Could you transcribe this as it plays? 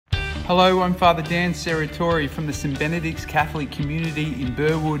Hello, I'm Father Dan Serratori from the St Benedict's Catholic Community in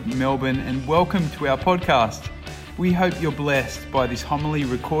Burwood, Melbourne, and welcome to our podcast. We hope you're blessed by this homily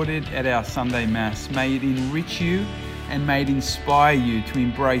recorded at our Sunday Mass. May it enrich you and may it inspire you to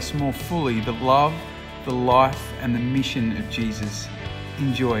embrace more fully the love, the life, and the mission of Jesus.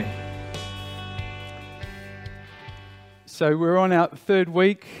 Enjoy. So we're on our third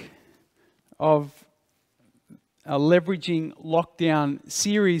week of our Leveraging Lockdown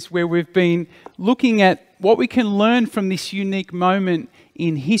series, where we've been looking at what we can learn from this unique moment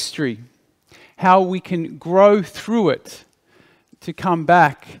in history, how we can grow through it to come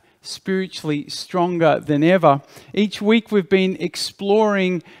back spiritually stronger than ever. Each week we've been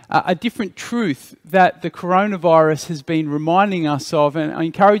exploring a different truth that the coronavirus has been reminding us of, and I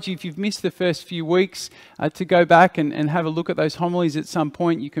encourage you, if you've missed the first few weeks, to go back and have a look at those homilies at some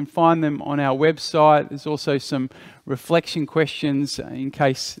point. You can find them on our website. There's also some reflection questions in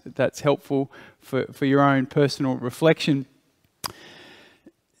case that's helpful for your own personal reflection.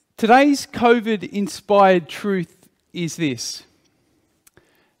 Today's COVID-inspired truth is this: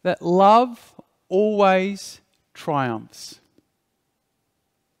 that love always triumphs.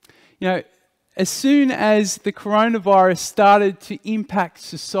 You know, as soon as the coronavirus started to impact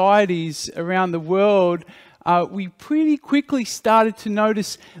societies around the world, we pretty quickly started to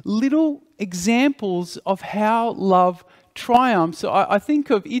notice little examples of how love triumphs. So I think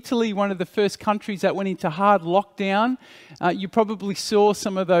of Italy, one of the first countries that went into hard lockdown. You probably saw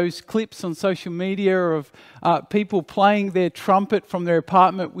some of those clips on social media of people playing their trumpet from their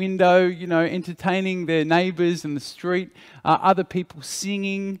apartment window, you know, entertaining their neighbours in the street, other people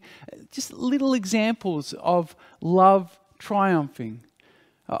singing. Just little examples of love triumphing.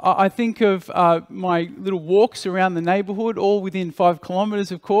 I think of my little walks around the neighbourhood, all within 5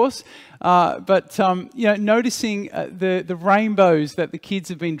 kilometres, of course. But you know, noticing the rainbows that the kids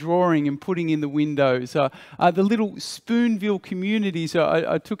have been drawing and putting in the windows. The little Spoonville communities.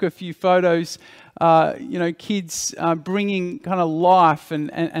 I took a few photos. You know, kids bringing kind of life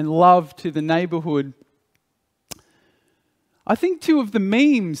and love to the neighbourhood. I think too of the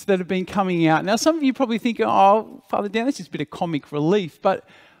memes that have been coming out. Now, some of you probably think, oh, Father Dan, that's just a bit of comic relief. But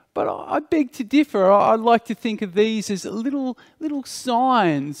I beg to differ. I'd like to think of these as little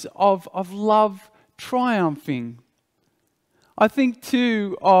signs of love triumphing. I think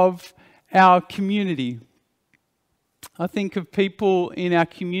too of our community. I think of people in our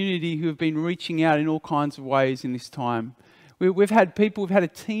community who have been reaching out in all kinds of ways in this time. We've had a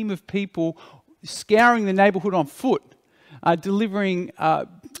team of people scouring the neighbourhood on foot, delivering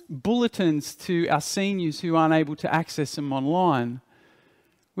bulletins to our seniors who aren't able to access them online.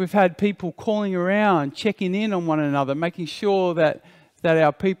 We've had people calling around, checking in on one another, making sure that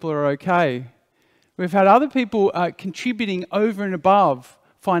our people are okay. We've had other people contributing over and above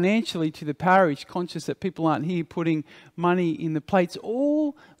financially to the parish, conscious that people aren't here putting money in the plates.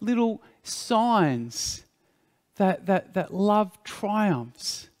 All little signs that love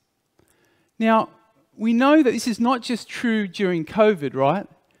triumphs. Now, we know that this is not just true during COVID, right?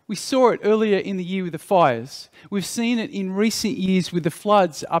 We saw it earlier in the year with the fires. We've seen it in recent years with the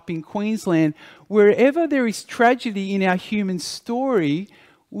floods up in Queensland. Wherever there is tragedy in our human story,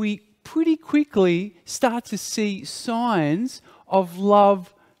 we pretty quickly start to see signs of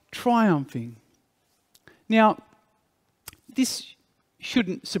love triumphing. Now, this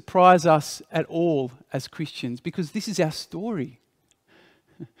shouldn't surprise us at all as Christians, because this is our story.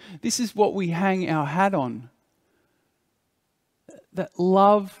 This is what we hang our hat on. That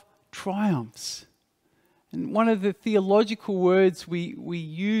love triumphs. And one of the theological words we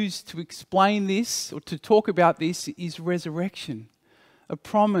use to explain this or to talk about this is resurrection. A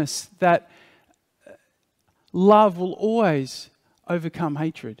promise that love will always overcome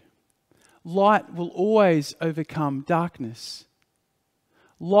hatred. Light will always overcome darkness.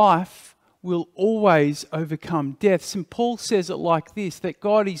 Life will always overcome death. St. Paul says it like this, that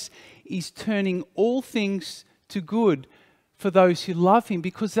God is turning all things to good for those who love him,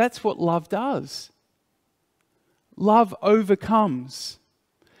 because that's what love does. Love overcomes.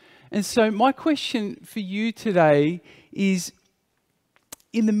 And so my question for you today is,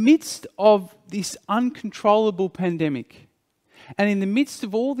 in the midst of this uncontrollable pandemic, and in the midst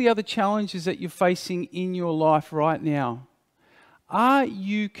of all the other challenges that you're facing in your life right now, are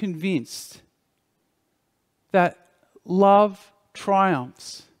you convinced that love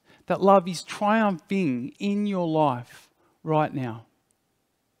triumphs, that love is triumphing in your life right now?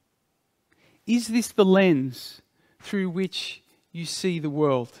 Is this the lens through which you see the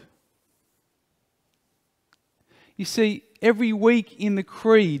world? You see, every week in the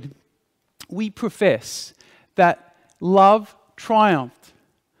Creed, we profess that love triumphed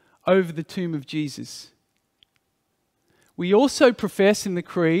over the tomb of Jesus. We also profess in the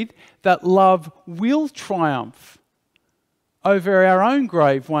Creed that love will triumph over our own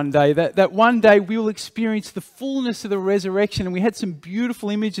grave one day, that one day we will experience the fullness of the resurrection. And we had some beautiful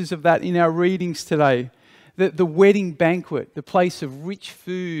images of that in our readings today. The wedding banquet, the place of rich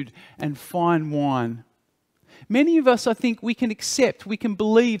food and fine wine. Many of us, I think, we can accept, we can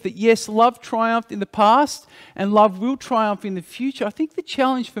believe that yes, love triumphed in the past and love will triumph in the future. I think the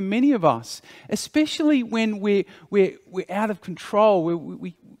challenge for many of us, especially when we're out of control,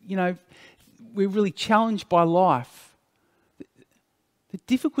 we're really challenged by life. The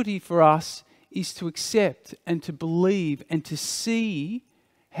difficulty for us is to accept and to believe and to see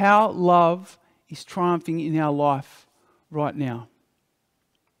how love is triumphing in our life right now.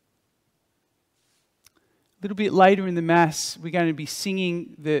 A little bit later in the Mass, we're going to be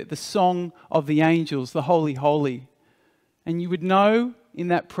singing the song of the angels, the Holy, Holy. And you would know in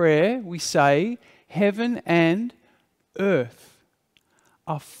that prayer, we say, heaven and earth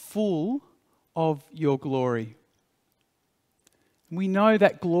are full of your glory. We know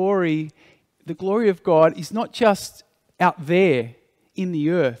that glory, the glory of God, is not just out there in the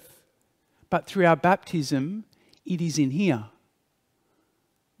earth, but through our baptism, it is in here.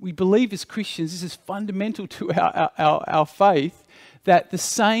 We believe as Christians, this is fundamental to our faith, that the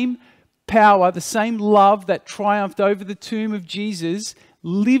same power, the same love that triumphed over the tomb of Jesus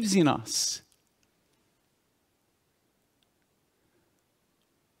lives in us.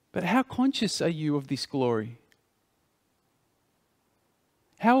 But how conscious are you of this glory?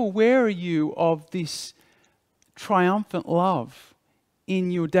 How aware are you of this triumphant love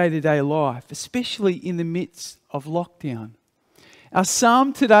in your day-to-day life, especially in the midst of lockdown? Our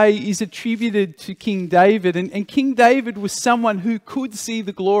psalm today is attributed to King David, and King David was someone who could see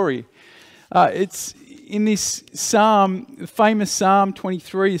the glory. It's in this psalm, the famous Psalm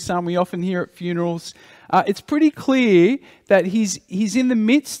 23, a psalm we often hear at funerals. It's pretty clear that he's in the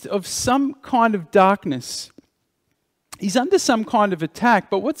midst of some kind of darkness. He's under some kind of attack.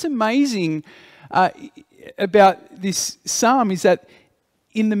 But what's amazing about this psalm is that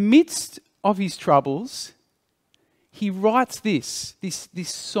in the midst of his troubles, he writes this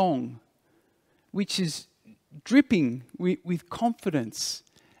song, which is dripping with confidence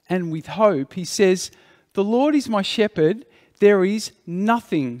and with hope. He says, "The Lord is my shepherd, there is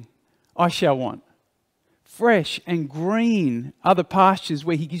nothing I shall want. Fresh and green are the pastures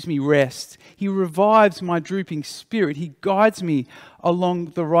where he gives me rest. He revives my drooping spirit. He guides me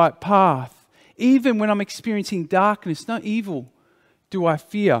along the right path. Even when I'm experiencing darkness, no evil do I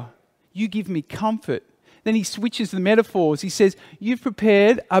fear. You give me comfort." Then he switches the metaphors. He says, "You've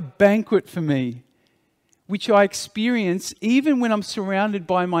prepared a banquet for me, which I experience even when I'm surrounded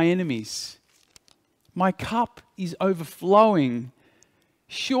by my enemies. My cup is overflowing.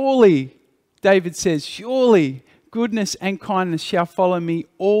 Surely," David says, "surely goodness and kindness shall follow me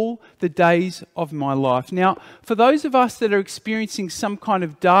all the days of my life." Now, for those of us that are experiencing some kind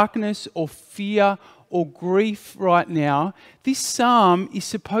of darkness or fear or grief right now, this psalm is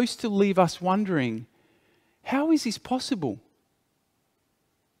supposed to leave us wondering, how is this possible?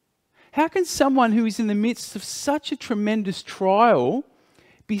 How can someone who is in the midst of such a tremendous trial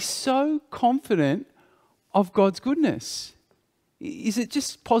be so confident of God's goodness? Is it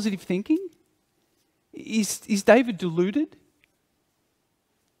just positive thinking? Is David deluded?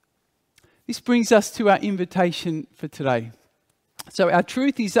 This brings us to our invitation for today. So our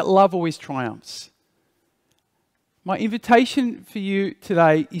truth is that love always triumphs. My invitation for you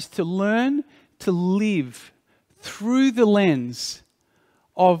today is to learn to live through the lens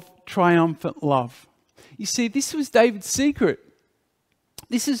of triumphant love. You see, this was David's secret.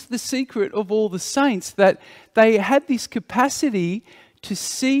 This is the secret of all the saints, that they had this capacity to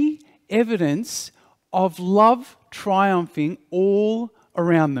see evidence of love triumphing all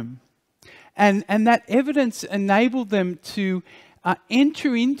around them. And that evidence enabled them to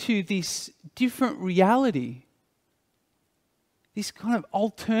enter into this different reality, this kind of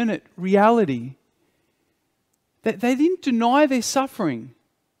alternate reality. That they didn't deny their suffering.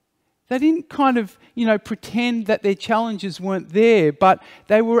 They didn't kind of, pretend that their challenges weren't there, but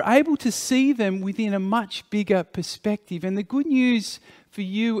they were able to see them within a much bigger perspective. And the good news for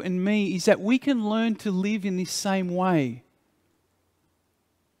you and me is that we can learn to live in this same way.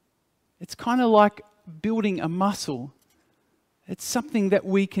 It's kind of like building a muscle. It's something that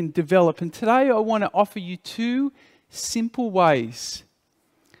we can develop. And today I want to offer you two simple ways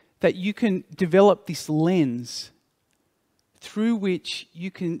that you can develop this lens through which you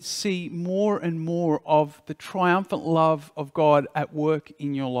can see more and more of the triumphant love of God at work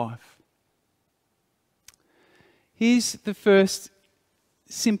in your life. Here's the first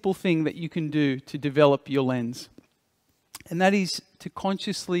simple thing that you can do to develop your lens, and that is to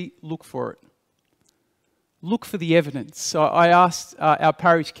consciously look for it. Look for the evidence. So I asked our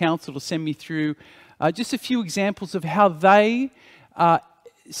parish council to send me through just a few examples of how they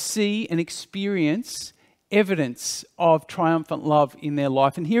see and experience evidence of triumphant love in their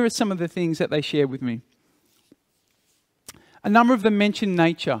life. And here are some of the things that they share with me. A number of them mention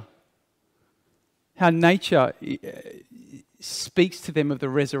nature. How nature speaks to them of the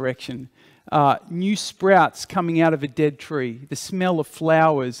resurrection. New sprouts coming out of a dead tree, the smell of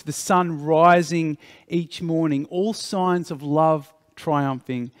flowers, the sun rising each morning, all signs of love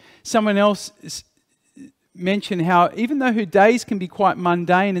triumphing. Someone else mentioned how even though her days can be quite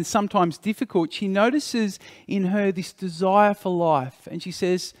mundane and sometimes difficult, she notices in her this desire for life. And she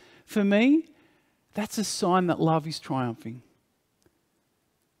says, for me, that's a sign that love is triumphing.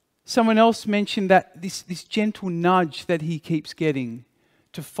 Someone else mentioned that this gentle nudge that he keeps getting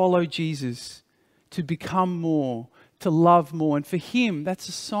to follow Jesus, to become more, to love more. And for him, that's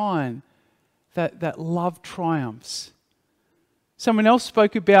a sign that love triumphs. Someone else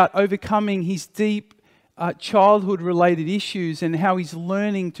spoke about overcoming his deep childhood-related issues and how he's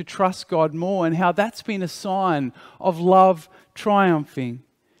learning to trust God more and how that's been a sign of love triumphing.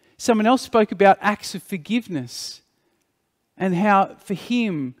 Someone else spoke about acts of forgiveness and how for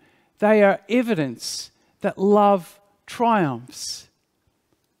him they are evidence that love triumphs.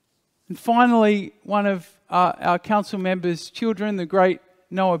 And finally, one of our council members' children, the great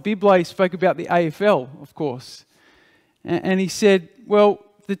Noah Biblay, spoke about the AFL, of course. And he said, well,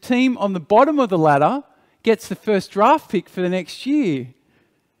 the team on the bottom of the ladder gets the first draft pick for the next year.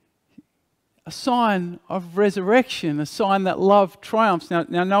 A sign of resurrection, a sign that love triumphs. Now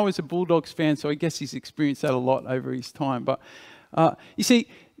Noah's a Bulldogs fan, so I guess he's experienced that a lot over his time. But you see,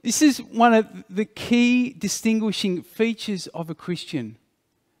 this is one of the key distinguishing features of a Christian.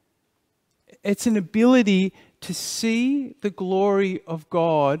 It's an ability to see the glory of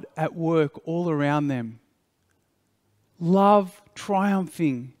God at work all around them. Love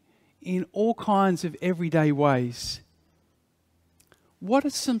triumphing in all kinds of everyday ways. What are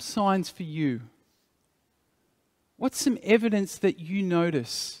some signs for you? What's some evidence that you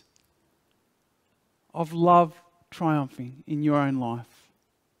notice of love triumphing in your own life?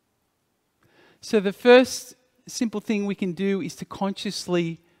 So the first simple thing we can do is to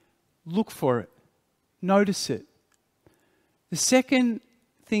consciously look for it, notice it. The second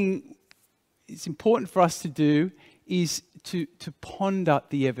thing it's important for us to do is to ponder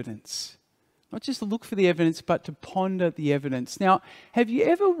the evidence. Not just look for the evidence, but to ponder the evidence. Now, have you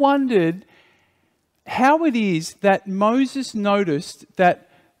ever wondered how it is that Moses noticed that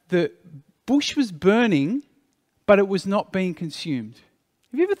the bush was burning, but it was not being consumed?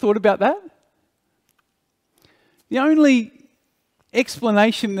 Have you ever thought about that? The only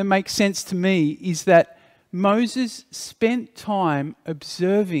explanation that makes sense to me is that Moses spent time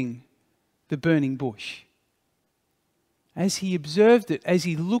observing the burning bush. As he observed it, as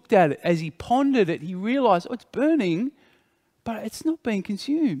he looked at it, as he pondered it, he realized, oh, it's burning, but it's not being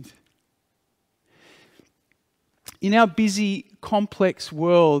consumed. In our busy, complex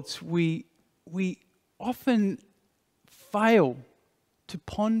worlds, we often fail to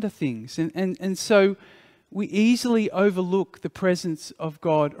ponder things. And so we easily overlook the presence of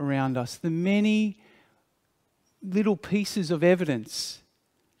God around us, the many little pieces of evidence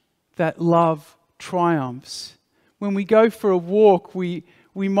that love triumphs. When we go for a walk, we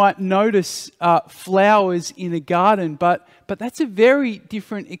might notice flowers in a garden, but that's a very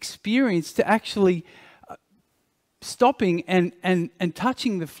different experience to actually stopping and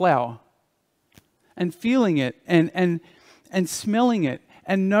touching the flower and feeling it and smelling it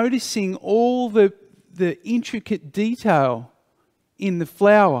and noticing all the intricate detail in the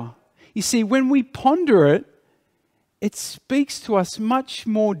flower. You see, when we ponder it, it speaks to us much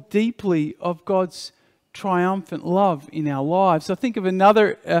more deeply of God's triumphant love in our lives. I think of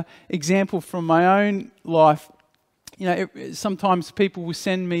another example from my own life. You know, sometimes people will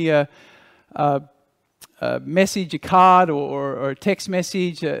send me a message, a card, or a text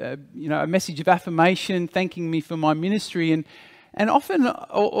message, a message of affirmation, thanking me for my ministry, and often,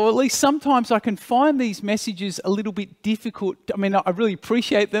 or at least sometimes, I can find these messages a little bit difficult. I mean, I really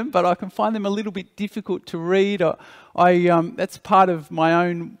appreciate them, but I can find them a little bit difficult to read. That's part of my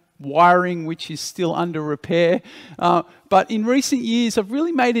own wiring, which is still under repair. But in recent years, I've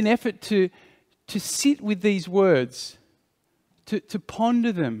really made an effort to sit with these words, to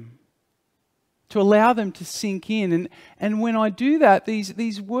ponder them, to allow them to sink in. And when I do that,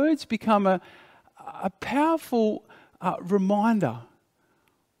 these words become a powerful reminder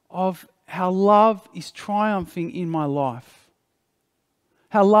of how love is triumphing in my life.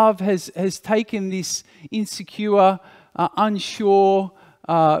 How love has taken this insecure, unsure,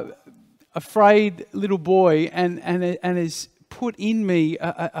 afraid little boy and has put in me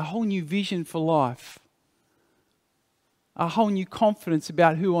a whole new vision for life. A whole new confidence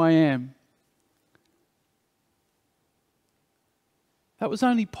about who I am. That was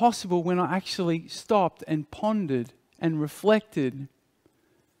only possible when I actually stopped and pondered and reflected.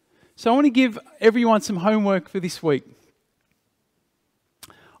 So I want to give everyone some homework for this week.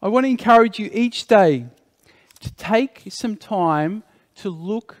 I want to encourage you each day to take some time to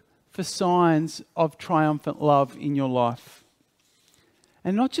look for signs of triumphant love in your life.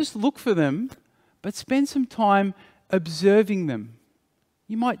 And not just look for them, but spend some time observing them.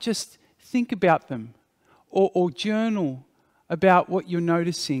 You might just think about them or journal about what you're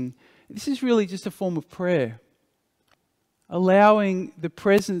noticing. This is really just a form of prayer. Allowing the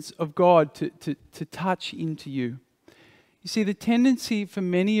presence of God to touch into you. You see, the tendency for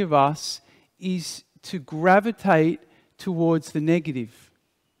many of us is to gravitate towards the negative.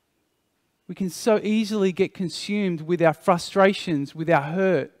 We can so easily get consumed with our frustrations, with our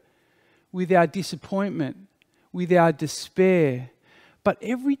hurt, with our disappointment, with our despair. But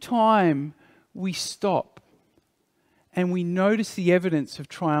every time we stop and we notice the evidence of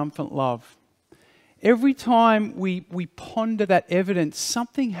triumphant love, every time we ponder that evidence,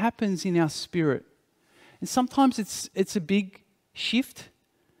 something happens in our spirit. And sometimes it's a big shift.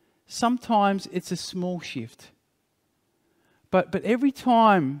 Sometimes it's a small shift. But every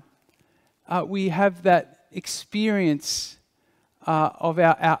time we have that experience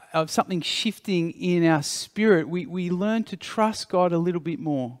of something shifting in our spirit, we learn to trust God a little bit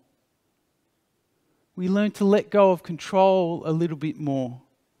more. We learn to let go of control a little bit more.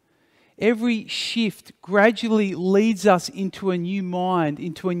 Every shift gradually leads us into a new mind,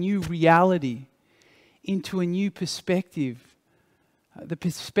 into a new reality, into a new perspective. The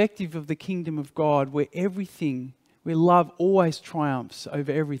perspective of the kingdom of God, where love always triumphs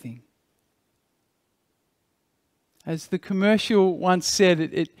over everything. As the commercial once said,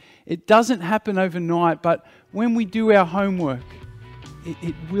 it doesn't happen overnight, but when we do our homework,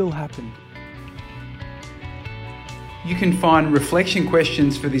 it will happen. You can find reflection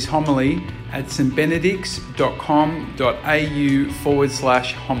questions for this homily at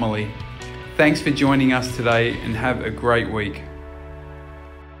stbenedicts.com.au/homily. Thanks for joining us today and have a great week.